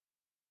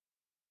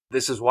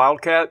This is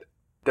Wildcat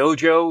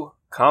Dojo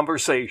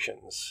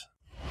Conversations.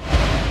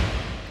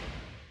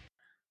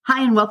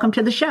 Hi, and welcome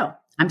to the show.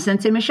 I'm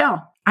Sensei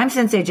Michelle. I'm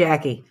Sensei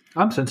Jackie.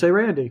 I'm Sensei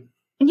Randy.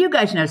 And you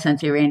guys know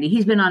Sensei Randy.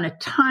 He's been on a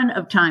ton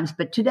of times,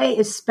 but today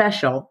is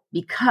special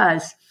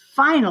because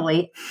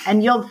finally,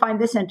 and you'll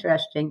find this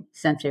interesting,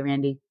 Sensei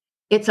Randy,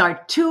 it's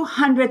our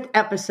 200th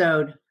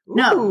episode.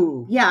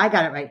 No, yeah, I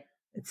got it right.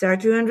 It's our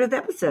 200th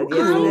episode.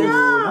 Yes, it is.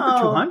 Number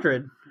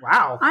 200.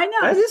 Wow. I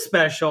know. That is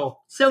special.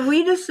 So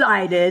we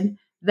decided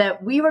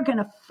that we were going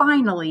to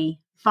finally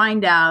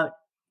find out,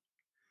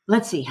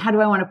 let's see, how do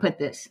I want to put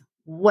this?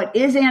 What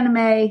is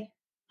anime?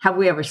 Have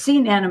we ever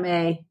seen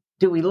anime?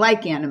 Do we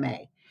like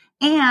anime?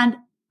 And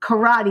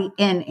karate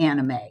in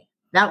anime.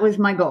 That was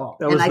my goal.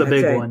 That was the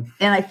big one.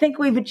 And I think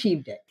we've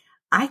achieved it.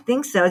 I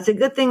think so. It's a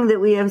good thing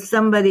that we have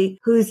somebody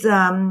who's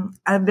a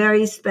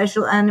very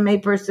special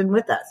anime person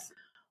with us.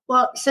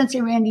 Well,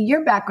 Sensei Randy,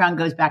 your background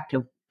goes back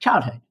to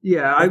childhood.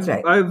 Yeah,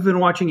 I've been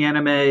watching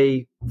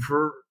anime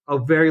for a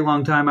very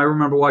long time. I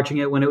remember watching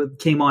it when it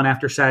came on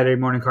after Saturday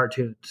morning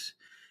cartoons.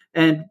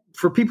 And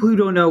for people who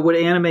don't know what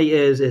anime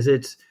is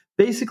it's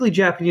basically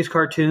Japanese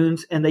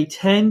cartoons, and they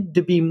tend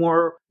to be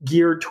more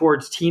geared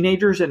towards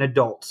teenagers and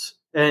adults.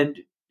 And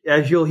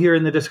as you'll hear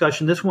in the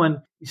discussion, this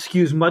one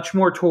skews much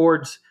more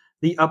towards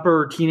the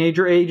upper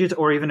teenager ages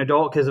or even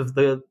adult because of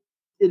it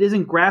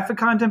isn't graphic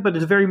content, but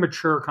it's very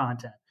mature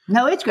content.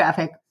 No, it's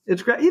graphic.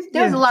 There's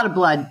a lot of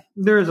blood.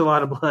 There is a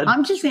lot of blood.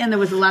 I'm just saying there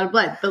was a lot of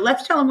blood. But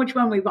let's tell them which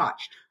one we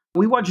watched.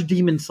 We watched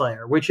Demon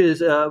Slayer, which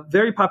is a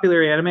very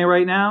popular anime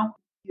right now.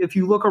 If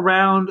you look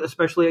around,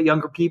 especially at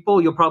younger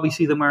people, you'll probably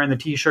see them wearing the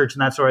T-shirts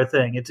and that sort of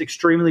thing. It's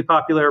extremely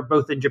popular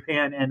both in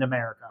Japan and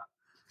America.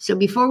 So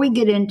before we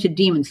get into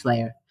Demon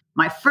Slayer,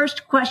 my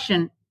first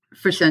question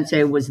for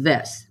Sensei was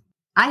this.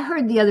 I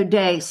heard the other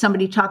day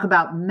somebody talk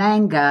about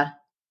manga,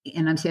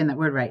 and I'm saying that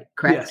word right,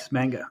 correct? Yes,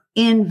 manga.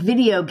 In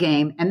video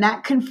game, and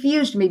that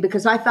confused me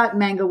because I thought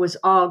manga was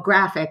all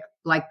graphic,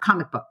 like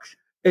comic books.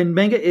 And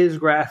manga is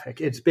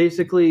graphic. It's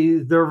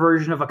basically their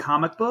version of a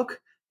comic book,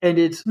 and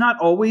it's not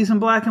always in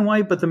black and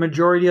white, but the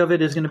majority of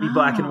it is going to be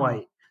black and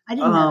white. I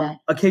didn't know that.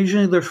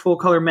 Occasionally there's full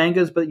color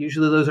mangas, but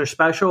usually those are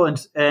special,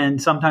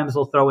 and sometimes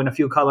they'll throw in a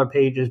few color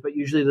pages, but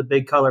usually the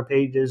big color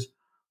pages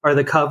are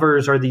the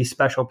covers or the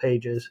special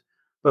pages.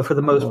 But for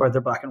the most part,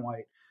 they're black and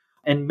white.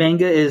 And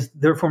manga is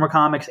their form of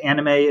comics.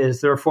 Anime is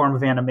their form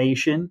of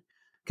animation.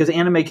 Because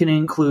anime can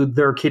include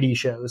their kiddie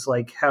shows,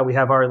 like how we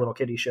have our little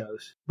kiddie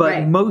shows.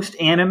 But most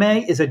anime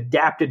is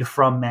adapted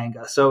from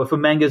manga. So if a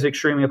manga is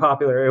extremely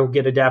popular, it will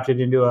get adapted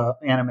into an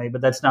anime.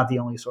 But that's not the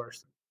only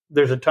source.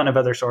 There's a ton of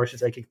other sources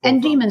they can pull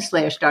And from. Demon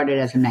Slayer started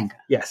as a manga.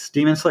 Yes,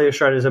 Demon Slayer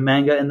started as a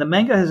manga. And the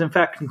manga has in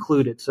fact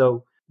concluded.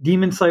 So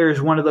Demon Slayer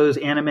is one of those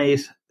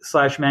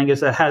animes/mangas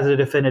that has a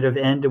definitive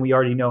end, and we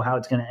already know how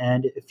it's going to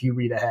end if you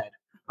read ahead.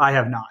 I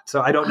have not,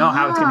 so I don't know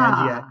how it's going to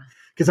end yet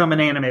because I'm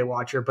an anime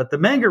watcher, but the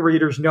manga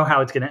readers know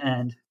how it's going to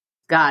end.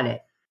 Got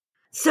it.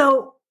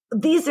 So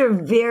these are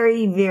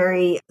very,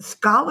 very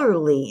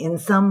scholarly in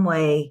some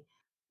way.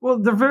 Well,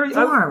 they're very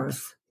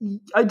forms.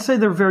 I'd say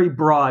they're very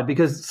broad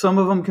because some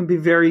of them can be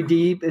very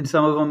deep and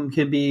some of them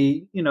can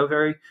be,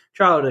 very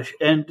childish.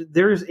 And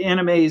there's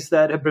animes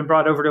that have been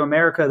brought over to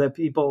America that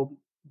people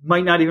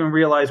might not even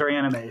realize are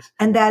animes.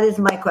 And that is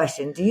my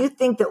question. Do you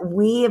think that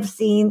we have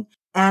seen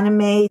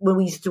anime when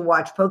we used to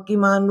watch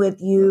Pokemon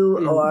with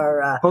you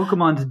or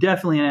Pokemon's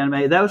definitely an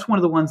anime. That was one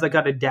of the ones that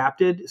got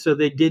adapted. So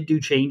they did do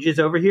changes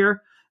over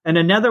here. And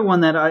another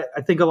one that I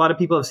think a lot of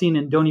people have seen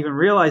and don't even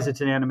realize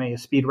it's an anime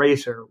is Speed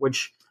Racer,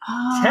 which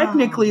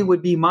technically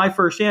would be my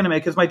first anime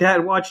because my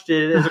dad watched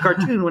it as a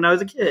cartoon when I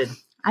was a kid.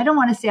 I don't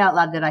want to say out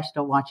loud that I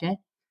still watch it.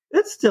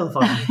 It's still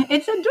fun.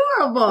 It's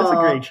adorable. It's a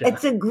great show.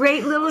 It's a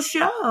great little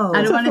show.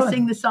 I don't want to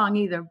sing the song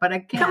either, but I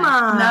can't. Come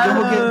on.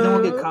 No. Then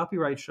we'll get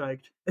copyright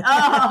striked.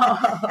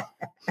 Oh.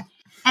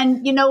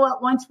 And you know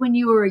what? Once when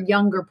you were a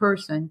younger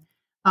person,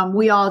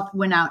 we all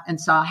went out and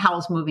saw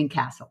Howl's Moving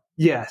Castle.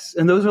 Yes.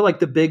 And those are like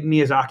the big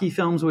Miyazaki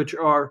films, which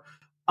are,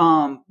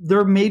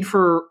 they're made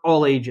for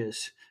all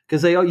ages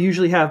because they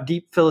usually have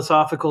deep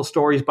philosophical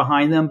stories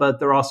behind them,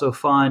 but they're also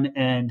fun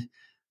and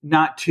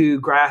not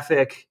too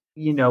graphic,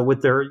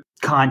 with their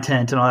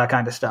content and all that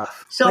kind of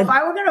stuff. So if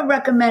I were going to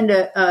recommend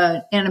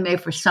an anime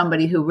for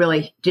somebody who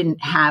really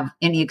didn't have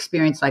any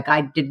experience like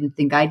I didn't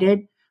think I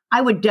did,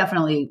 I would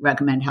definitely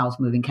recommend Howl's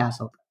Moving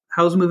Castle.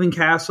 Howl's Moving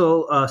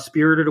Castle,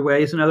 Spirited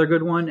Away is another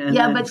good one. And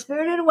but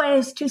Spirited Away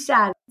is too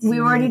sad. We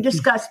already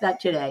discussed that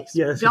today.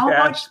 Yes, don't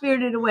watch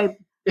Spirited Away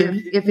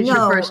if it's your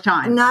first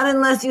time. Not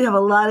unless you have a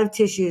lot of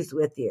tissues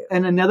with you.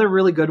 And another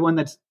really good one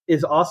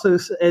it also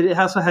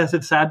has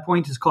its sad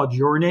point is called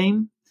Your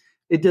Name.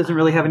 It doesn't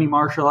really have any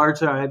martial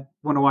arts. So I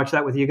want to watch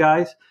that with you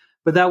guys.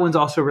 But that one's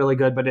also really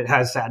good, but it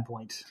has sad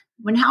points.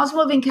 When Howl's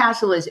Moving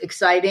Castle is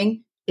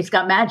exciting, it's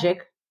got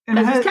magic.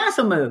 Because his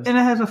castle moves. And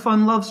it has a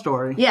fun love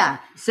story. Yeah.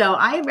 So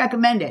I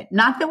recommend it.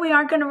 Not that we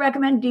aren't going to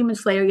recommend Demon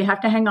Slayer. You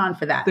have to hang on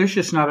for that. There's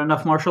just not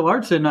enough martial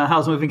arts in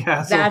Howl's Moving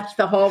Castle. That's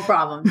the whole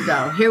problem.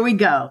 So here we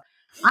go.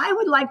 I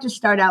would like to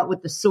start out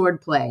with the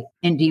sword play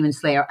in Demon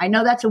Slayer. I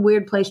know that's a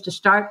weird place to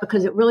start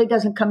because it really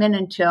doesn't come in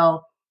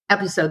until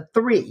episode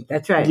 3.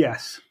 That's right.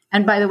 Yes.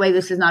 And by the way,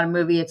 this is not a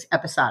movie, it's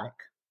episodic.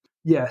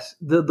 Yes.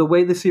 The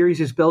way the series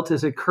is built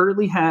is it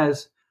currently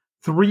has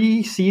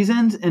 3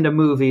 seasons and a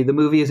movie. The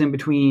movie is in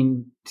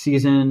between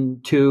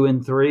season 2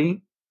 and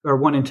 3, or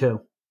 1 and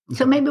 2.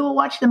 So maybe we'll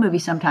watch the movie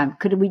sometime.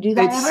 Could we do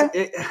that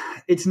ever?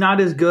 It's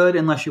not as good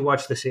unless you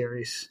watch the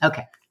series.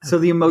 Okay. So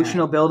the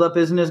emotional buildup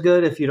isn't as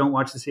good if you don't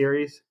watch the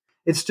series.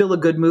 It's still a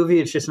good movie.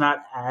 It's just not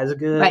as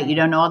good. Right. You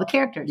don't know all the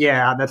characters.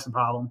 Yeah, that's the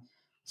problem.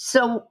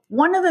 So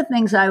one of the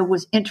things I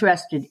was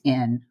interested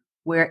in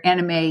where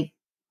anime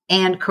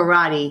and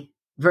karate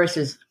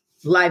versus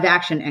live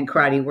action and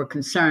karate were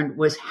concerned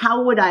was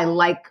how would I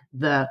like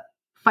the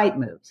fight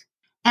moves?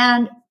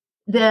 And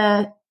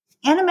the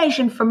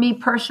animation for me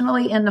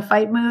personally in the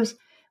fight moves,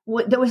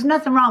 there was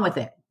nothing wrong with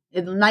it.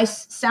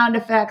 Nice sound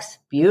effects,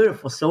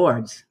 beautiful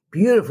swords.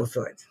 Beautiful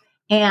swords.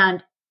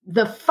 And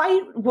the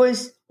fight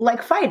was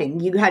like fighting.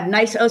 You had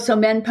nice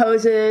Osomen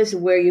poses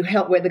where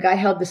the guy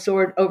held the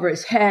sword over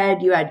his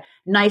head. You had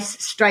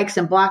nice strikes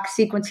and block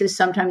sequences,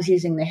 sometimes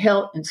using the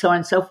hilt and so on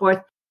and so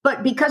forth.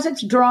 But because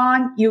it's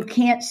drawn, you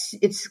can't,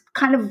 it's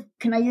kind of,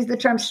 can I use the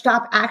term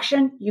stop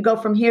action? You go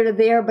from here to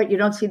there, but you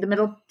don't see the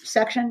middle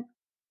section.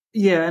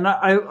 Yeah, and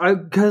I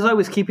because I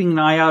was keeping an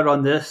eye out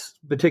on this,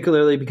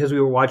 particularly because we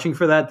were watching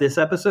for this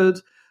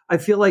episodes, I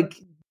feel like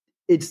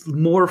it's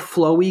more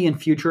flowy in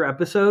future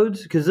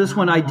episodes, because this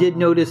one I did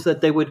notice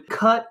that they would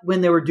cut when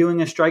they were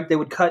doing a strike, they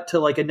would cut to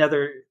like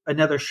another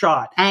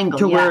shot angle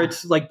to where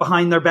it's like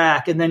behind their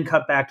back and then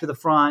cut back to the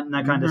front and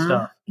that kind of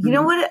stuff. You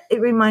know what it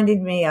reminded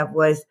me of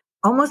was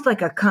almost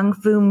like a kung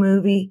fu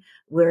movie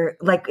where,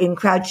 like in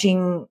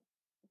Crouching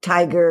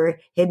Tiger,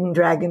 Hidden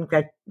Dragon.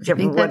 I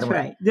think that's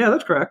right. Yeah,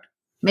 that's correct.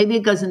 Maybe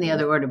it goes in the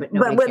other order, but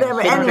nobody whatever,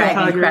 cares.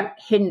 anyway.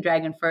 Hidden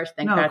Dragon first,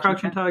 then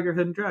Crouching Tiger,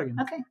 Hidden Dragon.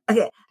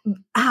 Okay.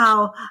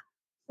 How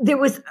there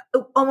was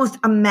almost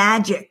a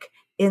magic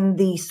in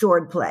the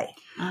sword play.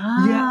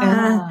 Yeah,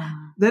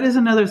 and that is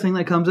another thing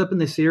that comes up in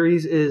the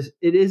series is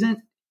it isn't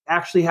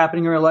actually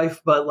happening in real life,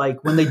 but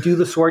like when they do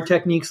the sword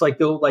techniques, like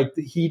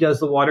he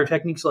does the water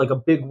techniques, so like a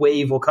big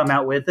wave will come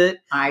out with it.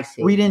 I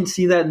see. We didn't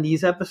see that in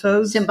these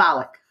episodes.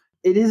 Symbolic.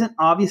 It isn't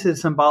obvious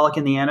it's symbolic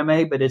in the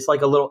anime, but it's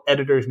like a little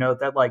editor's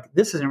note that like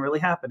this isn't really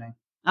happening.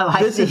 Oh,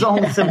 I this see. is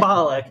only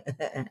symbolic.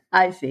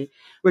 I see.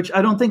 Which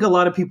I don't think a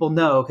lot of people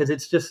know because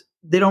it's just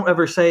they don't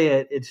ever say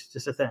it. It's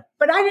just a thing.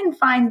 But I didn't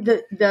find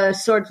the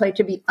sword play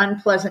to be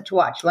unpleasant to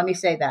watch. Let me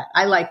say that.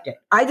 I liked it.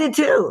 I did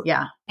too.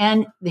 Yeah.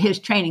 And his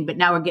training, but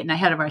now we're getting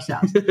ahead of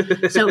ourselves.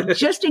 So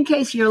just in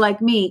case you're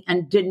like me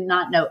and did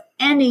not know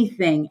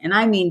anything, and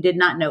I mean did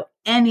not know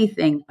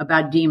anything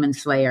about Demon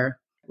Slayer,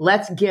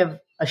 let's give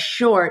a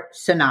short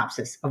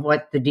synopsis of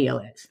what the deal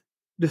is.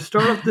 To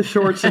start off the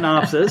short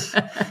synopsis,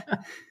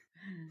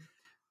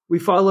 we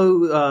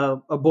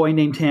follow a boy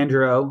named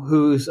Tanjiro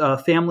whose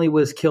family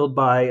was killed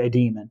by a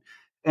demon.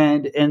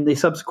 And in the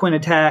subsequent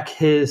attack,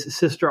 his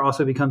sister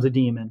also becomes a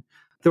demon.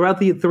 Throughout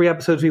the 3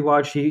 episodes we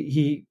watched,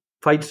 he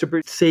fights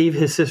to save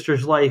his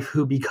sister's life,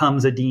 who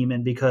becomes a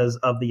demon because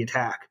of the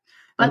attack.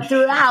 But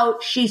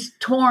throughout, she's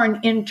torn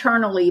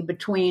internally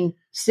between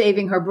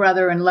saving her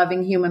brother and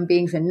loving human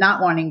beings and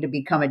not wanting to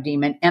become a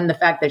demon, and the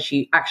fact that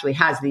she actually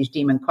has these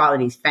demon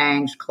qualities,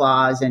 fangs,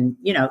 claws, and,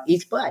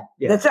 eats blood.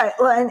 Yeah. That's right.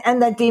 Well,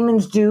 and that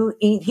demons do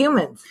eat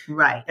humans.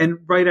 Right. And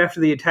right after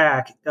the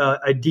attack,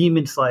 a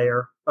demon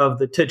slayer of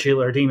the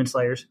titular demon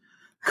slayers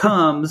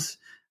comes,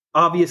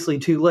 obviously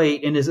too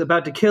late, and is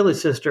about to kill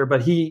his sister,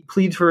 but he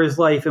pleads for his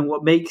life, and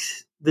what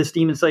makes this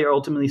demon slayer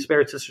ultimately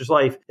spare his sister's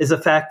life is the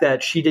fact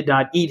that she did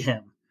not eat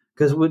him.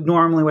 Because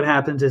normally what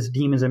happens is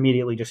demons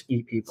immediately just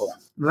eat people.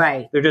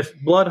 Right. They're just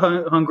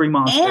blood-hungry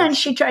monsters. And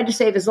she tried to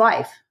save his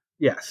life.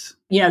 Yes.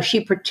 She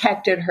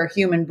protected her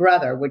human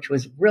brother, which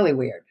was really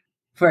weird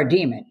for a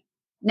demon.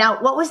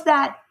 Now, what was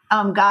that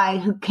guy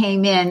who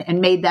came in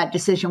and made that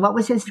decision? What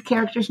was his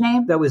character's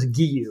name? That was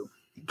Giyu.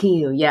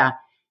 Giyu, yeah.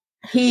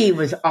 He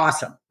was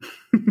awesome.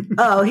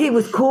 Oh, he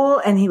was cool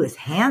and he was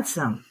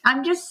handsome.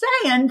 I'm just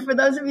saying, for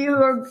those of you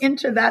who are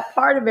into that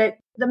part of it,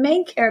 the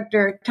main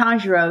character,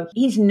 Tanjiro,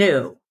 he's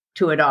new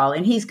to it all,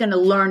 and he's going to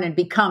learn and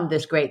become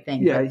this great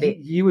thing. Yeah,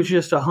 he was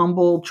just a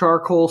humble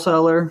charcoal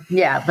seller.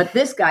 Yeah, but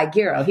this guy,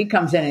 Giro, he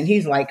comes in and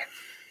he's like,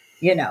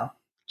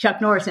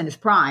 Chuck Norris in his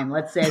prime,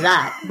 let's say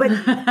that.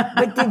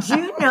 But did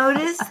you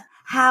notice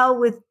how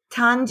with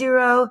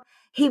Tanjiro,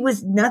 he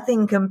was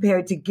nothing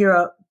compared to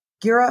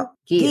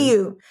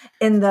Giyu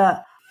in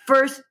the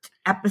first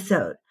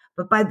episode.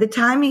 But by the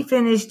time he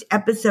finished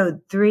episode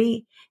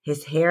 3,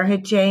 his hair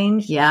had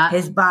changed. Yeah.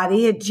 His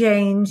body had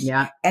changed.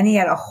 Yeah. And he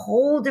had a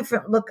whole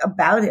different look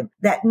about him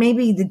that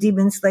maybe the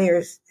Demon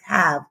Slayers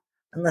have,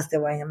 unless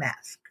they're wearing a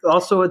mask.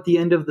 Also, at the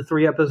end of the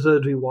 3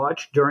 episodes we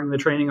watched during the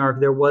training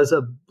arc, there was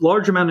a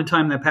large amount of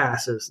time that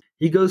passes.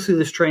 He goes through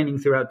this training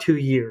throughout 2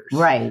 years.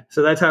 Right.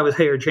 So that's how his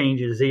hair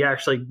changes. He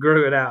actually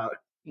grew it out.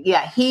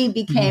 Yeah, he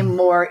became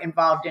more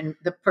involved in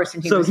the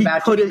person he was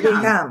about to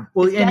become.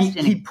 Well, and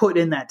he put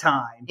in that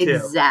time, too.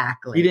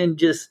 Exactly. He didn't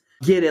just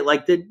get it.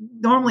 Like that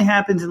normally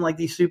happens in like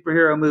these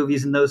superhero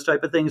movies and those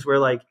type of things where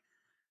like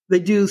they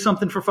do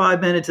something for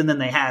 5 minutes and then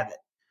they have it.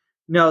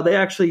 No, they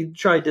actually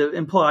tried to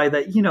imply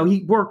that, you know,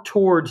 he worked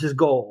towards his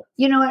goal.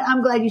 You know what?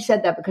 I'm glad you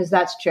said that because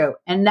that's true.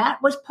 And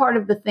that was part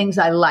of the things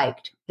I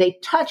liked. They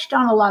touched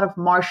on a lot of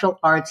martial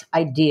arts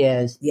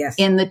ideas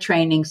in the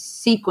training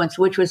sequence,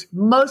 which was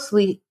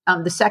mostly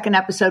the second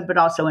episode, but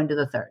also into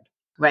the third,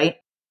 right?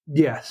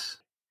 Yes.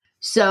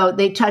 So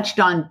they touched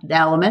on the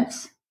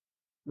elements,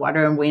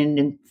 water and wind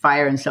and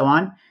fire and so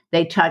on.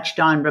 They touched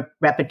on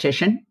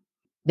repetition.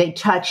 They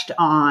touched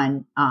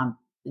on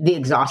the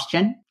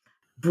exhaustion.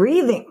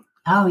 Breathing.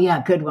 Oh,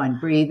 yeah. Good one.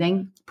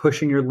 Breathing.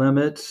 Pushing your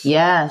limits.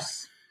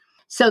 Yes.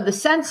 So the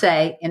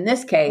sensei, in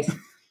this case,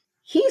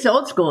 he's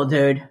old school,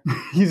 dude.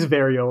 He's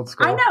very old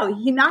school. I know.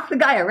 He knocked the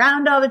guy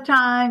around all the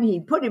time.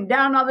 He put him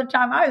down all the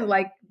time. I was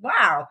like,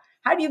 wow,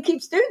 how do you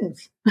keep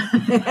students? That's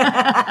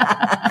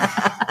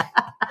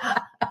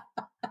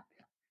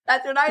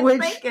what I was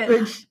thinking.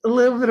 Which, a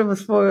little bit of a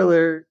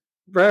spoiler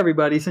for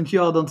everybody, since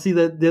you all don't see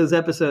those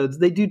episodes,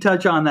 they do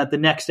touch on that the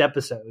next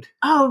episode.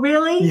 Oh,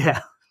 really?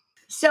 Yeah.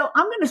 So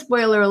I'm going to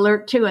spoiler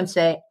alert too and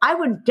say I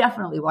would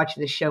definitely watch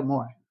this show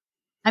more.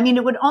 I mean,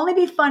 it would only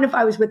be fun if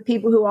I was with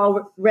people who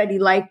already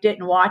liked it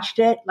and watched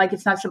it. Like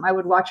it's not something I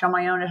would watch on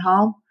my own at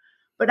home.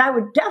 But I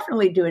would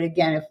definitely do it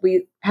again if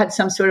we had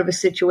some sort of a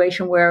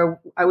situation where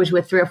I was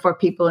with 3 or 4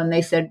 people and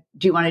they said,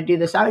 do you want to do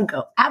this? I would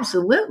go,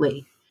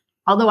 absolutely.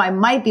 Although I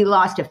might be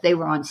lost if they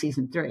were on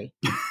season 3.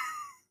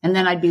 And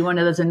then I'd be one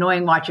of those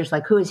annoying watchers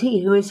like, who is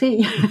he? Who is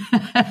he?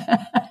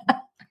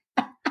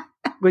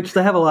 Which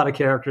they have a lot of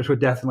characters would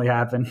definitely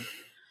happen.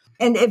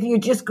 And if you're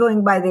just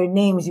going by their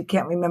names, you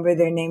can't remember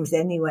their names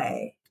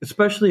anyway.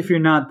 Especially if you're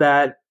not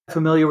that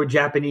familiar with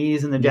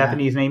Japanese and the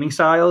Japanese naming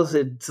styles,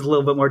 it's a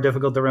little bit more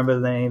difficult to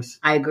remember the names.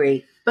 I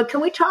agree. But can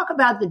we talk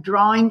about the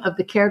drawing of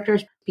the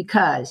characters?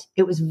 Because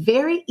it was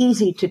very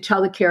easy to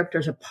tell the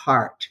characters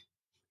apart.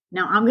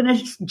 Now, I'm going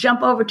to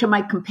jump over to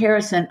my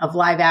comparison of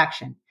live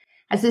action.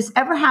 Has this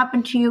ever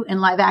happened to you in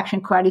live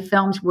action karate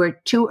films where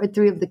 2 or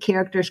 3 of the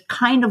characters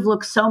kind of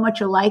look so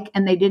much alike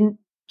and they didn't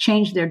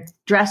change their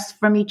dress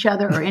from each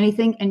other or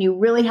anything? And you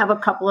really have a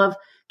couple of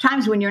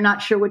times when you're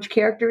not sure which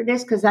character it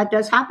is? Because that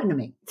does happen to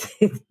me.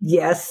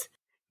 Yes.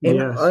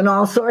 In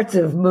all sorts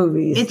of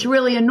movies. It's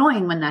really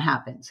annoying when that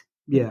happens.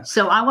 Yeah.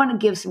 So I want to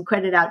give some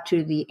credit out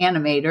to the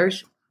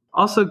animators.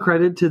 Also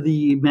credit to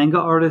the manga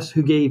artists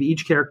who gave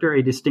each character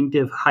a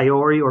distinctive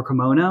hayori or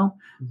kimono,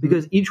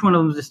 because each one of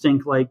them is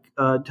distinct. Like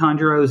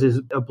Tanjiro's is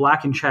a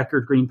black and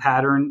checkered green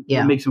pattern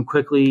that makes him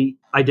quickly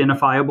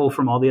identifiable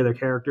from all the other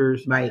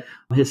characters. Right.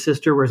 His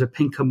sister wears a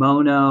pink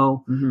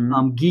kimono.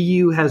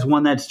 Giyu has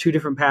one that's 2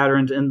 different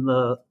patterns, and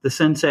the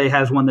sensei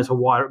has one that's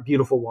a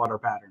beautiful water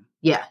pattern.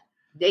 Yeah.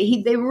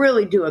 They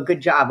really do a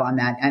good job on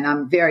that, and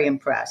I'm very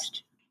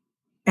impressed.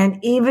 And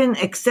even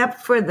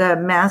except for the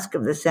mask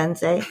of the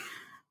sensei,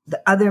 the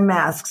other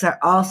masks are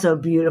also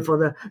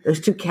beautiful.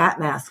 Those 2 cat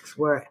masks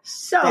were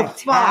so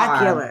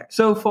spectacular.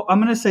 So far, I'm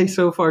going to say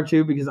so far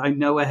too, because I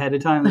know ahead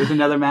of time there's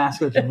another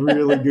mask that's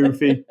really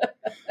goofy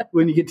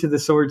when you get to the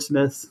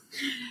swordsmiths.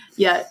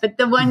 Yeah, but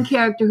the one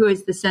character who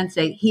is the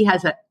sensei, he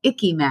has an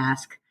icky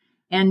mask,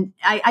 and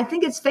I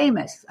think it's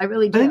famous. I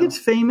really do. I think it's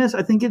famous.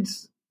 I think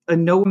it's a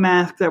no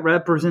mask that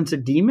represents a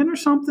demon or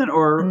something,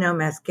 or no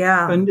mask.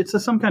 Yeah, and it's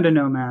some kind of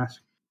no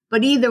mask.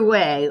 But either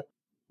way,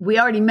 we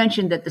already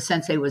mentioned that the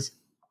sensei was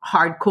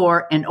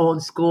hardcore and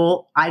old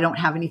school. I don't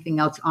have anything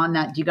else on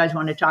that. Do you guys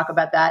want to talk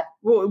about that?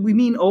 Well, we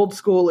mean old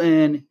school,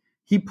 and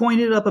he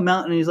pointed up a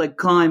mountain and he's like,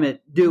 climb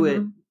it, do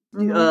it.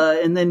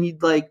 And then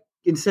he'd like,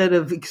 instead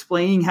of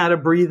explaining how to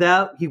breathe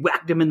out, he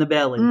whacked him in the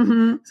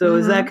belly. So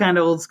is that kind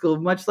of old school,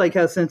 much like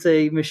how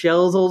Sensei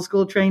Michelle's old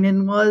school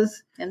training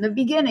was? In the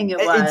beginning it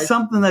was. It's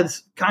something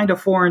that's kind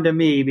of foreign to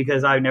me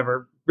because I've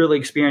never really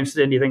experienced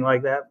anything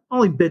like that.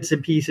 Only bits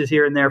and pieces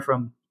here and there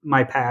from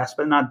my past,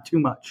 but not too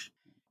much.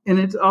 And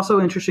it's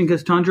also interesting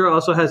because Tanjiro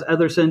also has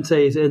other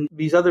senseis and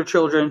these other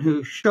children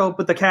who show up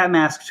with the cat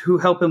masks who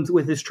help him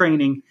with his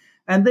training.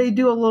 And they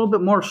do a little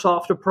bit more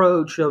soft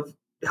approach of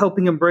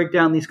helping him break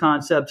down these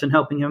concepts and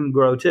helping him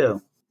grow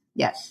too.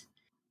 Yes.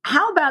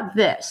 How about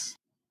this?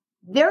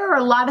 There are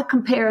a lot of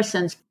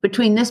comparisons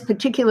between this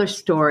particular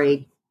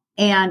story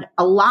and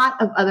a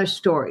lot of other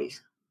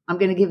stories. I'm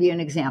going to give you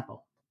an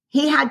example.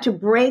 He had to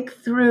break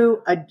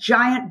through a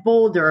giant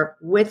boulder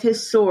with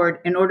his sword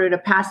in order to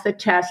pass the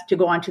test to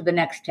go on to the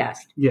next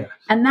test. Yeah.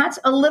 And that's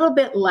a little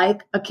bit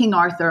like a King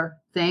Arthur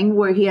thing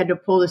where he had to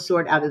pull the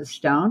sword out of the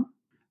stone.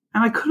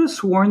 And I could have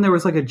sworn there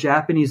was like a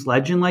Japanese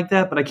legend like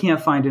that, but I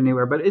can't find it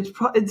anywhere. But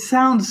it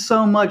sounds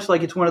so much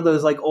like it's one of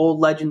those like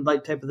old legend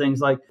like type of things.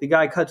 Like the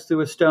guy cuts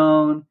through a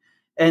stone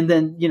and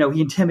then,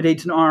 he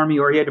intimidates an army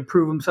or he had to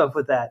prove himself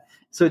with that.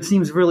 So it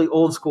seems really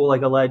old school,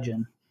 like a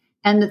legend.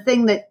 And the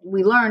thing that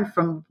we learned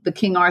from the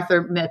King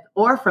Arthur myth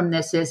or from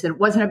this is that it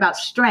wasn't about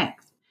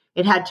strength.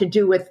 It had to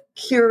do with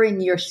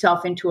curing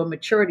yourself into a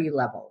maturity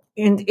level.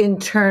 And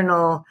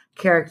internal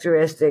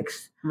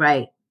characteristics.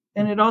 Right.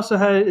 And it also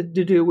had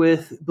to do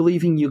with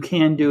believing you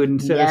can do it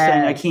instead of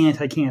saying,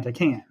 I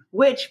can't.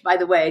 Which, by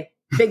the way,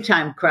 Big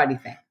time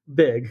karate thing.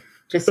 Big.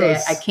 To say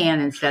Yes. I can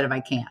instead of I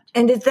can't.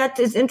 And that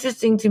is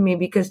interesting to me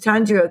because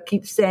Tanjiro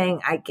keeps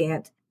saying I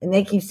can't, and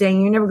they keep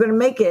saying you're never going to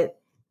make it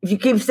if you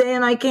keep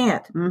saying I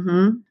can't.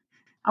 Mm-hmm.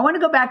 I want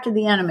to go back to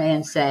the anime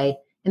and say,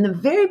 in the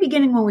very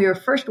beginning when we were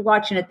first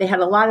watching it, they had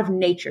a lot of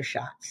nature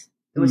shots.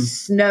 There was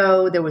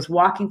snow, there was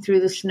walking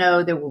through the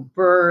snow, there were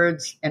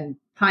birds and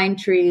pine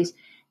trees.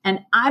 And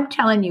I'm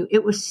telling you,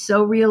 it was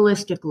so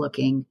realistic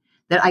looking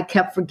that I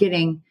kept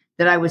forgetting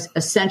that I was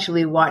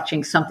essentially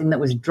watching something that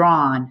was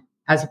drawn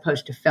as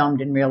opposed to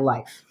filmed in real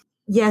life.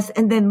 Yes,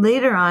 and then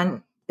later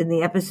on in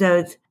the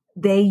episodes,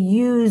 they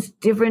use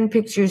different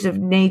pictures of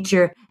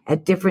nature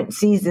at different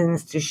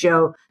seasons to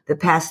show the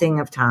passing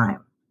of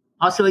time.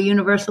 Also a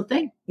universal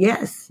thing.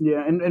 Yes.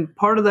 Yeah, and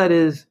part of that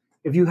is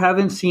if you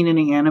haven't seen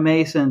any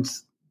anime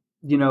since,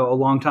 a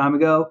long time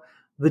ago,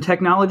 the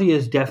technology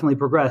has definitely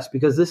progressed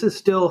because this is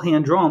still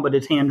hand-drawn, but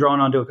it's hand-drawn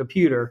onto a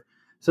computer.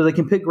 So they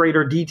can pick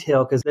greater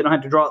detail because they don't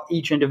have to draw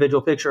each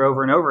individual picture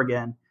over and over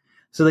again.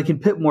 So they can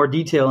put more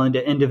detail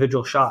into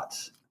individual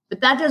shots. But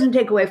that doesn't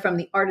take away from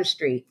the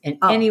artistry in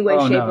any way,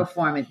 shape, no. or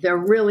form. They're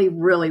really,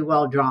 really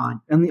well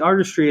drawn. And the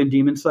artistry in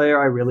Demon Slayer,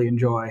 I really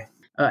enjoy.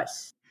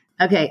 Us.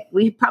 Okay,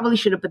 we probably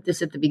should have put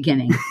this at the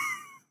beginning.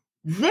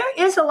 There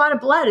is a lot of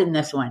blood in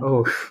this one.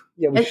 Oh,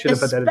 yeah, we should have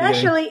put that at the beginning.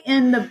 Especially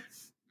in the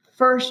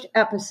first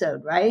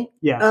episode, right?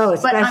 Yes. Oh,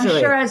 But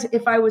especially. I'm sure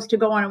if I was to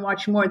go on and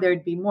watch more,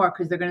 there'd be more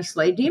because they're going to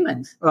slay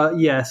demons.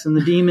 Yes, and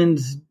the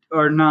demons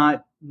are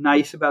not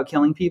nice about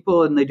killing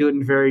people, and they do it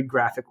in very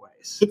graphic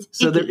ways. It's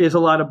so icky. there is a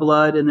lot of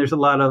blood, and there's a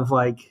lot of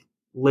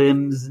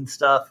limbs and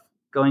stuff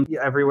going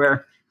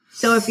everywhere.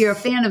 So if you're a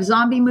fan of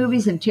zombie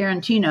movies and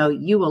Tarantino,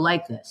 you will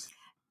like this.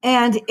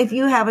 And if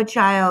you have a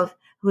child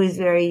who is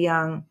very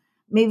young,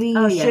 maybe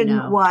you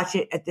shouldn't watch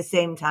it at the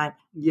same time.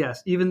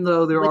 Yes, even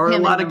though there With are a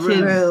him lot in of the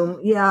kids, Room.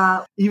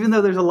 Yeah. even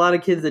though there's a lot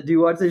of kids that do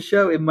watch this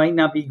show, it might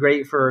not be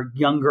great for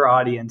younger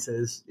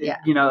audiences. Yeah.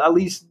 At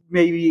least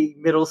maybe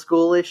middle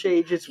schoolish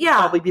ages would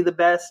probably be the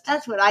best.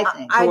 That's what I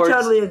think. I towards-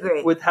 totally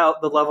agree. With how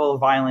the level of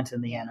violence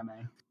in the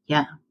anime.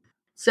 Yeah.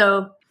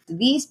 So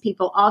these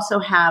people also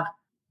have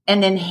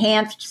an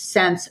enhanced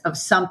sense of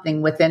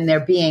something within their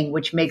being,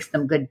 which makes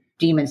them good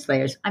demon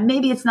slayers. And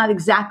maybe it's not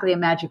exactly a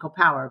magical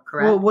power,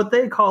 correct? Well, what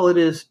they call it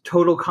is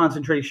total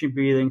concentration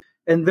breathing.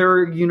 And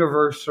their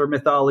universe or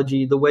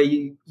mythology, the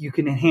way you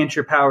can enhance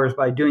your powers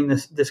by doing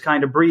this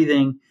kind of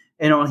breathing,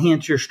 and it'll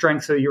enhance your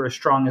strength so you're as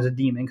strong as a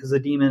demon, because the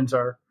demons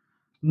are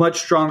much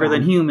stronger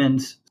than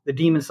humans. The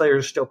demon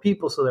slayers are still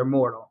people, so they're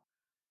mortal.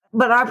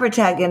 But our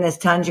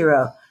protagonist,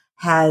 Tanjiro,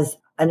 has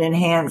an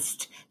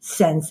enhanced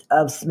sense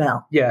of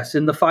smell. Yes,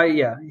 in the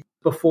fight,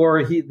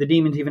 before the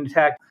demons even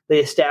attack, they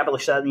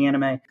establish that in the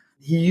anime.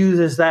 He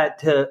uses that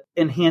to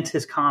enhance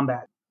his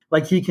combat.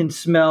 Like he can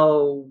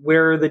smell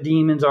where the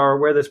demons are,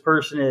 where this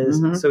person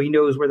is, so he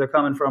knows where they're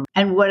coming from.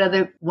 And what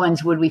other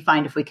ones would we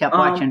find if we kept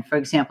watching? For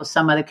example,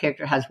 some other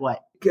character has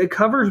what? It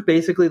covers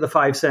basically the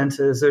five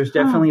senses. There's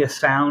definitely a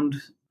sound.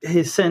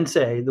 His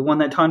sensei, the one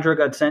that Tanjiro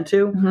got sent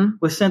to,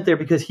 was sent there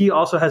because he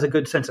also has a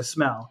good sense of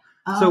smell.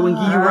 So when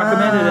Giyu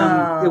recommended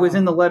him, it was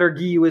in the letter.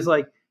 Giyu was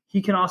like,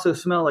 he can also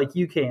smell like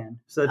you can.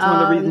 So that's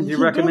one of the reasons he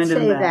recommended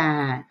did say him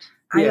that.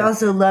 I Yeah.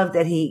 also love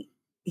that he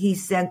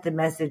sent the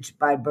message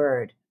by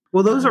bird.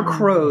 Well, those are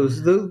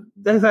crows.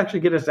 Those actually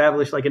get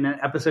established in an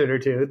episode or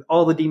two.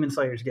 All the demon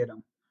slayers get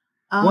them.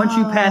 Once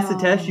you pass the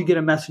test, you get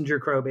a messenger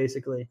crow,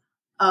 basically.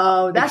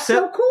 Oh, that's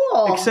so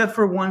cool. Except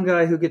for one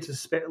guy who gets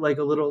a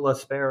little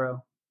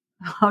sparrow.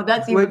 Oh,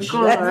 that's even Which-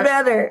 cooler. That's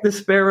better. The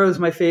sparrow is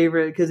my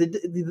favorite because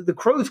the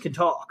crows can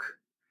talk.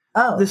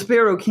 Oh, The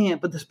sparrow can't,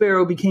 but the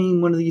sparrow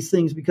became one of these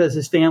things because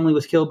his family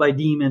was killed by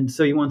demons,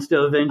 so he wants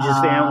to avenge his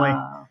family.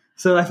 Oh.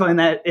 So I find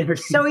that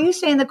interesting. So are you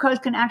saying the crows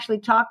can actually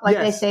talk like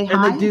Yes, they say and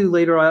hi? they do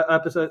later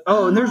episodes.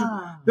 Oh, and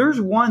Ah.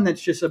 there's one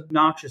that's just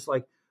obnoxious,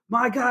 like,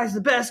 my guy's the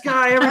best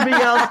guy, everybody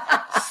else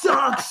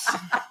sucks.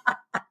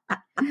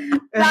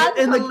 That's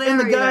And the guy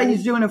hilarious.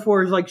 he's doing it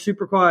for is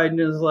super quiet and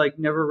is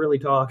never really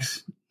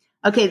talks.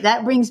 Okay,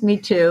 that brings me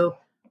to,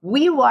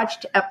 we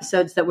watched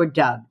episodes that were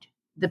dubbed.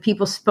 The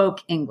people spoke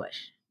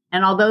English.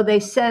 And although they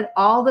said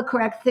all the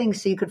correct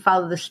things so you could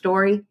follow the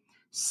story,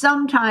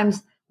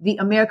 sometimes the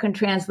American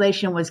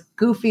translation was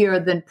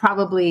goofier than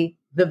probably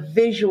the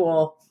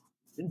visual.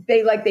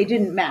 They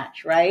didn't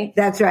match, right?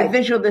 that's right. The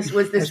visual, this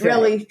was this That's right.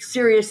 really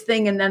serious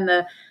thing. And then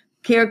the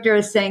character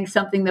is saying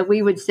something that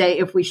we would say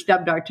if we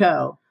stubbed our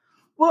toe.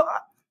 Well,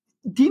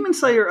 Demon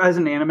Slayer as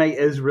an anime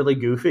is really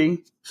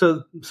goofy.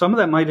 So some of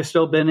that might have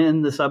still been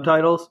in the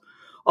subtitles.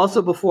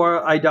 Also,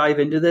 before I dive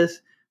into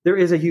this, there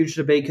is a huge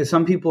debate because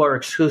some people are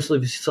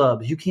exclusively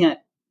subs. You can't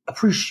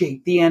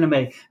appreciate the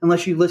anime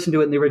unless you listen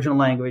to it in the original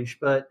language.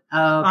 But Okay.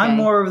 I'm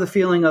more of the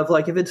feeling of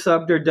if it's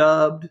subbed or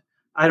dubbed,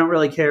 I don't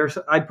really care.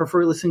 So I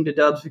prefer listening to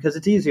dubs because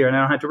it's easier and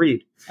I don't have to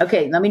read.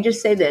 Okay, let me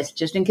just say this,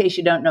 just in case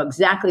you don't know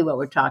exactly what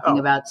we're talking Oh.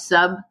 about.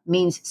 Sub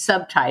means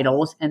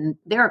subtitles, and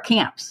there are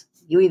camps.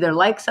 You either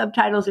like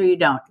subtitles or you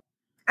don't.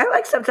 I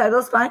like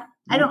subtitles. Fine.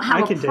 I don't I have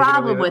can a take it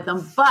problem away. with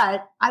them,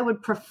 but I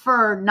would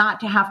prefer not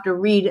to have to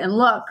read and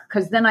look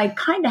because then I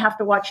kind of have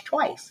to watch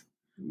twice.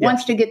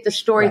 wants to get the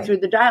story Right. through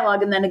the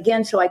dialogue, and then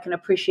again, so I can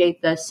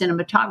appreciate the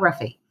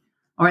cinematography,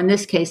 or in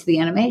this case, the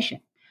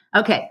animation.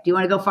 Okay, do you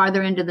want to go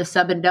farther into the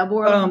sub and dub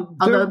world?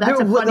 Although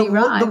that's a funny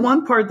rhyme. The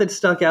one part that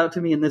stuck out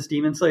to me in this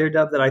Demon Slayer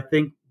dub that I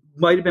think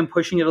might have been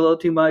pushing it a little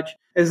too much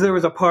is there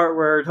was a part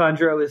where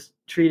Tanjiro was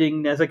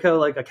treating Nezuko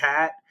like a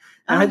cat.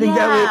 And I think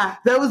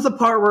that was the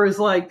part where it's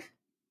like,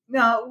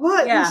 no,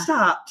 what? Yeah.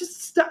 Stop.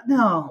 Just stop.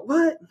 No,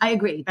 what? I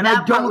agree. And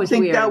that I don't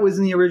think weird. that was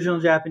in the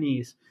original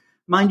Japanese.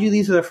 Mind you,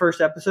 these are the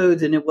first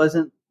episodes, and it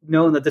wasn't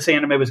known that this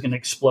anime was going to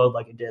explode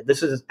like it did.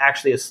 This is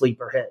actually a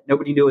sleeper hit.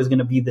 Nobody knew it was going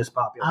to be this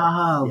popular.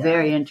 Oh, Yeah.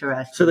 very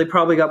interesting. So they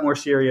probably got more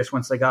serious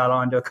once they got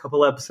on to a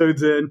couple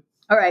episodes in.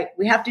 All right,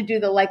 we have to do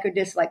the like or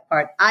dislike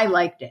part. I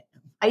liked it.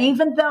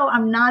 Even though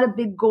I'm not a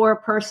big gore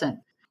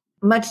person.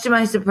 Much to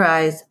my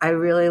surprise, I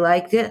really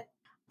liked it.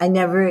 I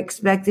never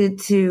expected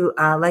to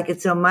like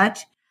it so much,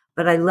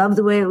 but I love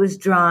the way it was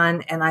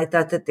drawn, and I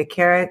thought that the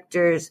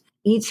characters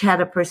each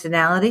had a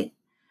personality.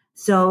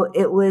 So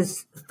it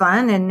was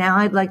fun, and now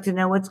I'd like to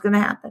know what's going to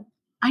happen.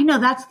 I know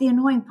that's the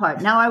annoying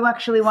part. Now I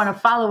actually want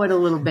to follow it a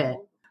little bit.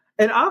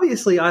 And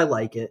obviously, I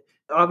like it.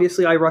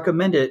 Obviously, I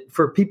recommend it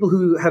for people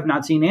who have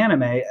not seen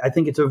anime. I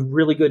think it's a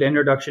really good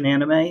introduction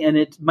anime, and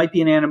it might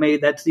be an anime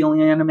that's the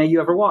only anime you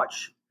ever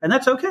watch. And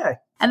that's okay.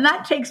 And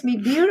that takes me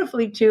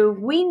beautifully to,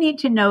 we need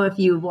to know if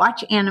you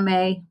watch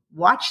anime,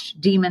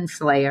 watched Demon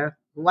Slayer,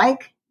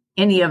 like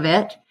any of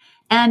it,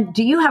 and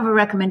do you have a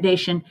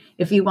recommendation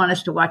if you want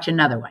us to watch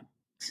another one?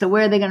 So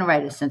where are they going to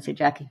write us, Sensei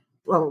Jackie?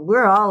 Well,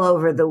 we're all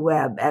over the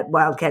web at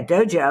Wildcat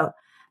Dojo.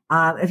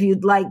 If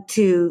you'd like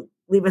to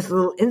leave us a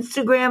little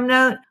Instagram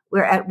note,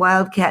 we're at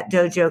Wildcat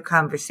Dojo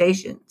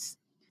Conversations.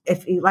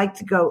 If you'd like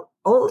to go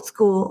old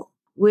school,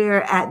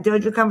 we're at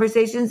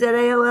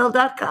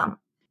dojoconversations@aol.com.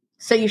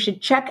 So you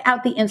should check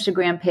out the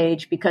Instagram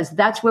page, because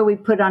that's where we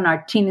put on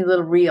our teeny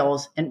little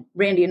reels. And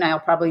Randy and I will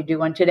probably do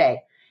one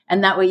today.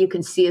 And that way you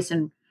can see us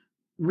in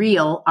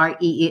real,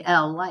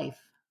 REEL life.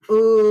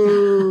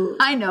 Ooh.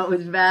 I know it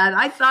was bad.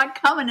 I saw it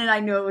coming and I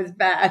knew it was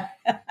bad.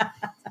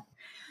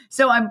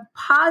 So I'm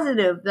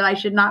positive that I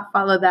should not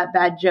follow that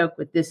bad joke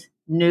with this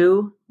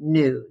new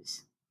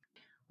news.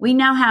 We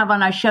now have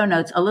on our show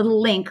notes a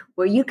little link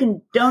where you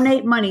can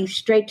donate money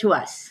straight to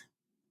us.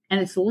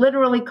 And it's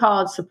literally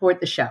called Support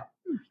the Show.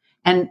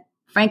 And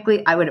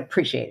frankly, I would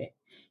appreciate it.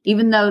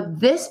 Even though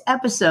this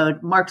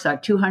episode marks our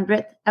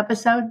 200th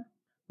episode,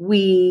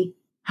 we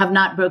have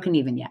not broken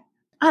even yet.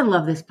 I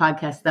love this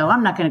podcast, though.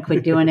 I'm not going to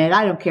quit doing it.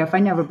 I don't care if I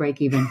never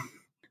break even.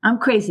 I'm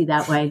crazy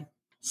that way.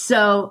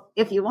 So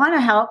if you want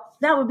to help,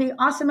 that would be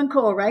awesome and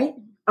cool, right?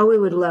 Oh, we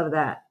would love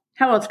that.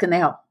 How else can they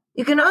help?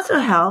 You can also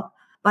help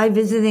by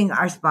visiting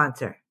our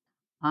sponsor,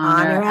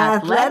 Honor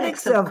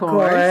Athletics, of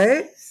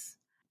course.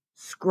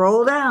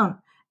 Scroll down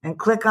and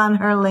click on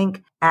her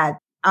link at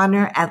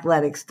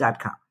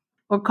honorathletics.com.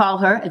 Or call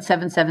her at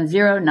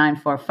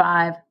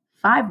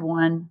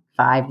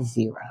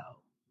 770-945-5150.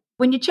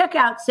 When you check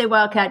out, say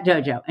Wildcat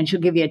Dojo, and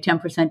she'll give you a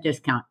 10%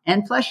 discount.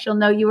 And plus, she'll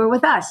know you were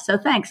with us. So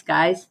thanks,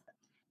 guys.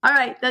 All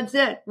right, that's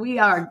it. We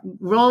are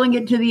rolling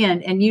it to the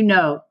end. And you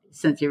know,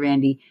 Cynthia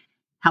Randy,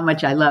 how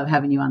much I love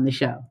having you on the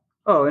show.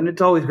 Oh, and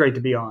it's always great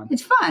to be on.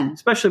 It's fun.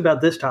 Especially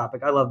about this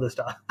topic. I love this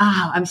topic.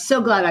 Oh, I'm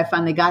so glad I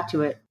finally got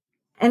to it.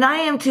 And I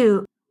am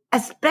too,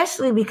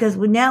 especially because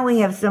now we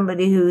have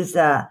somebody who's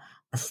a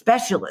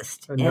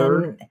specialist. A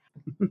nerd.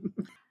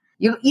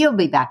 You'll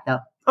be back, though.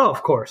 Oh,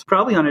 of course.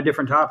 Probably on a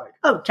different topic.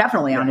 Oh,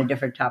 definitely on a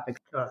different topic.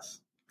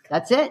 Us.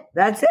 That's it.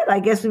 That's it. I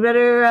guess we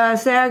better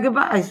say our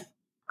goodbyes.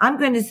 I'm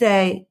going to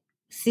say,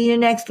 see you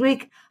next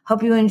week.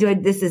 Hope you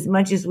enjoyed this as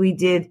much as we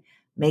did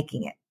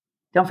making it.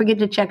 Don't forget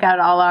to check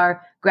out all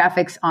our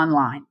graphics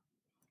online.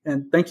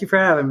 And thank you for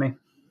having me.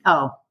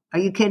 Oh, are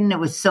you kidding? It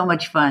was so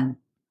much fun.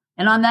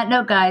 And on that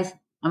note, guys,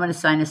 I'm going to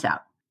sign us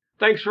out.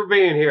 Thanks for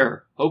being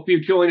here. Hope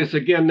you join us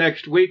again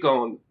next week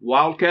on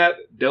Wildcat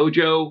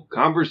Dojo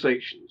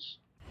Conversations.